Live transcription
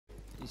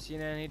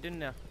seen any down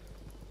there?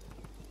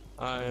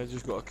 I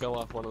just got a kill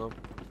off one of them.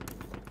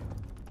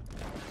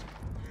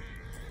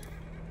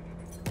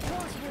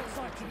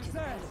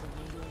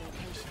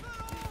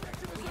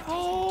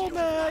 Oh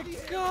my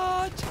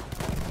god!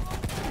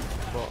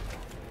 What?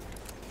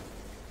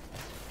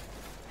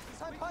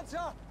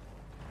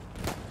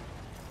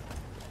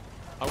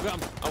 I'll get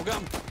him! I'll get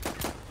him!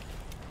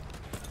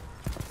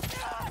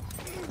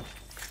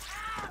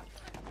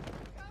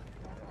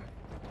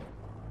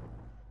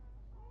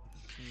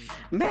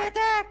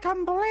 Medic,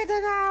 I'm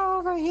bleeding out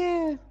over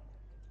here!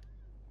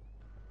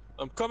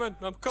 I'm coming!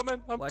 I'm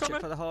coming! I'm Watch coming!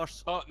 it for the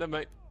horse. Oh, never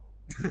mind.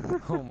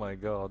 Oh my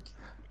god.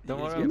 Don't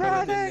He's worry, getting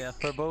I'm in coming there.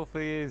 for both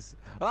of yous.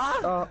 Ah!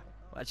 Oh,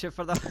 Watch it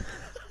for the.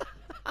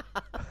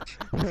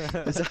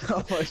 is that how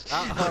much?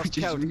 That horse just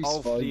killed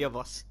all respawned? 3 of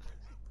us.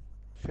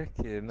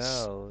 Freaking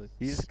hell.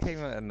 He just came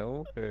out of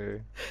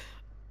nowhere.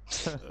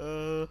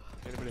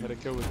 Anybody had a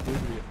kill with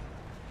David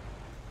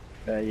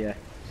yet? Yeah.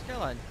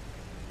 Still in.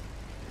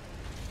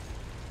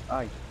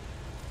 Aye.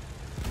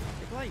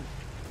 You're blind.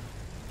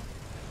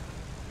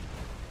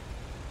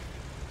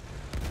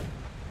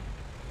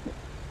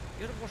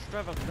 You're the worst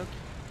driver, look.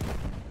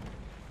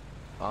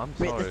 I'm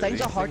Wait, sorry. the things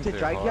these are hard to things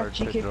drive, you hard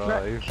to cheeky prick.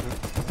 drive.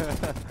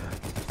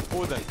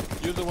 Odin,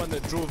 you're the one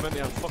that drove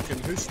into a fucking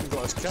house and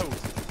got us killed.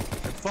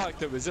 In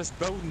fact, it was this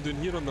building down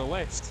here on the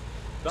left.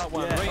 That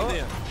one Yeah. right Oh.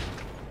 there.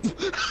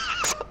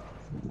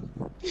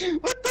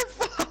 What the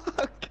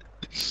fuck?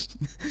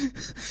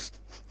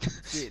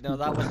 See, no,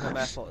 that wasn't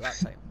my fault that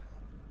time.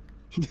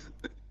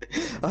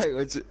 I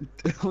was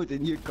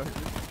holding you gun.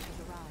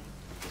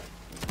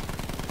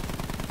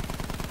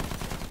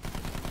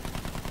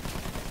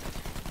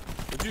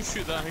 Did you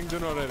shoot that thing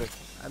down already?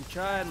 I'm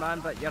trying,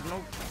 man, but you're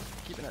not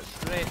keeping it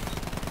straight.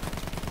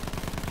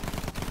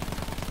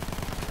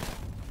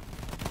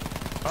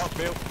 Oh,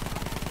 fail.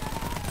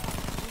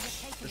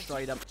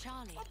 Destroyed him.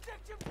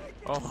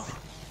 Oh.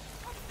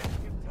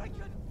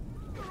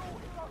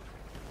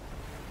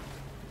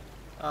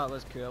 Oh, that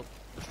was cool.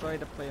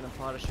 Destroyed a plane and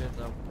parachute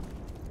though.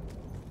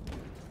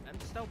 I'm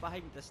still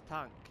behind this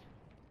tank,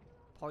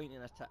 pointing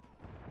at it.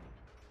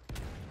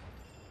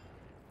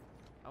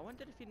 I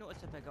wonder if he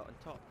noticed if I got on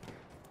top.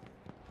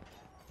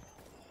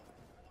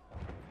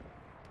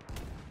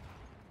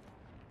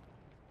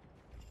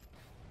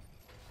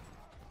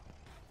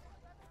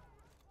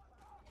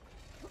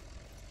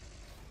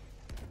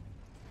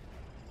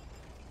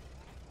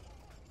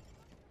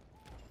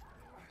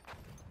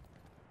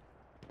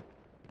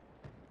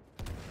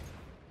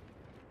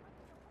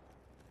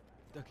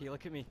 Dougie,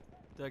 look at me.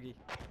 Dougie.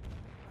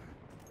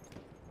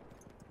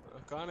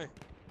 Can't he?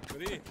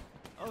 Where are you?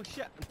 Oh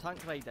shit, I'm tank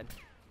riding.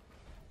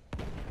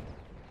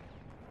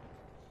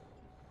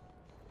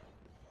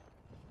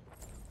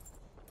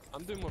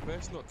 I'm doing my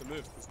best not to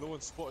move because no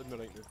one's spotted me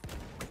right now.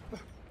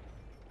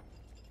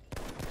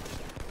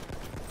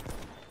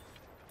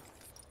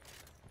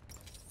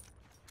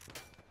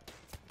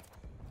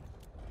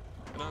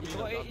 And I He mean,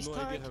 got I out have his no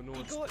idea tank. how no He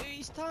one's... got out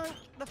his tank.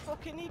 The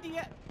fucking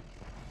idiot.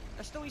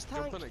 I stole his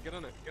tank. Jump in it, get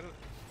in it, get in it.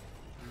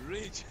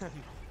 Rage in.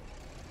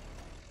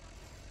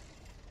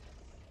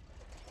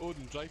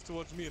 Odin, drive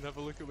towards me and have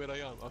a look at where I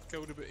am. I've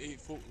killed about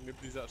 8 folk and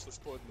nobody's actually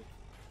spotted me.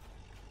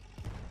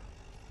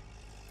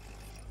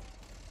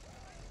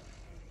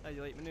 How do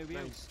you like my new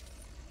wheels? Nice.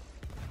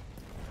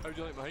 How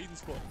do you like my hiding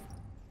spot?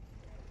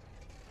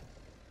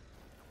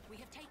 We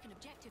have taken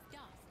objective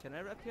Duff. Can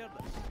I repair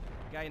this?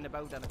 Guy in the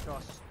building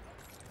across.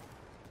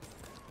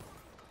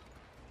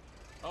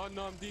 Oh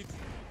no, I'm dead.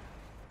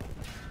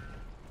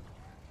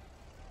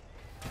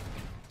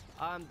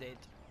 I'm dead.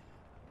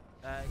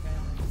 Guy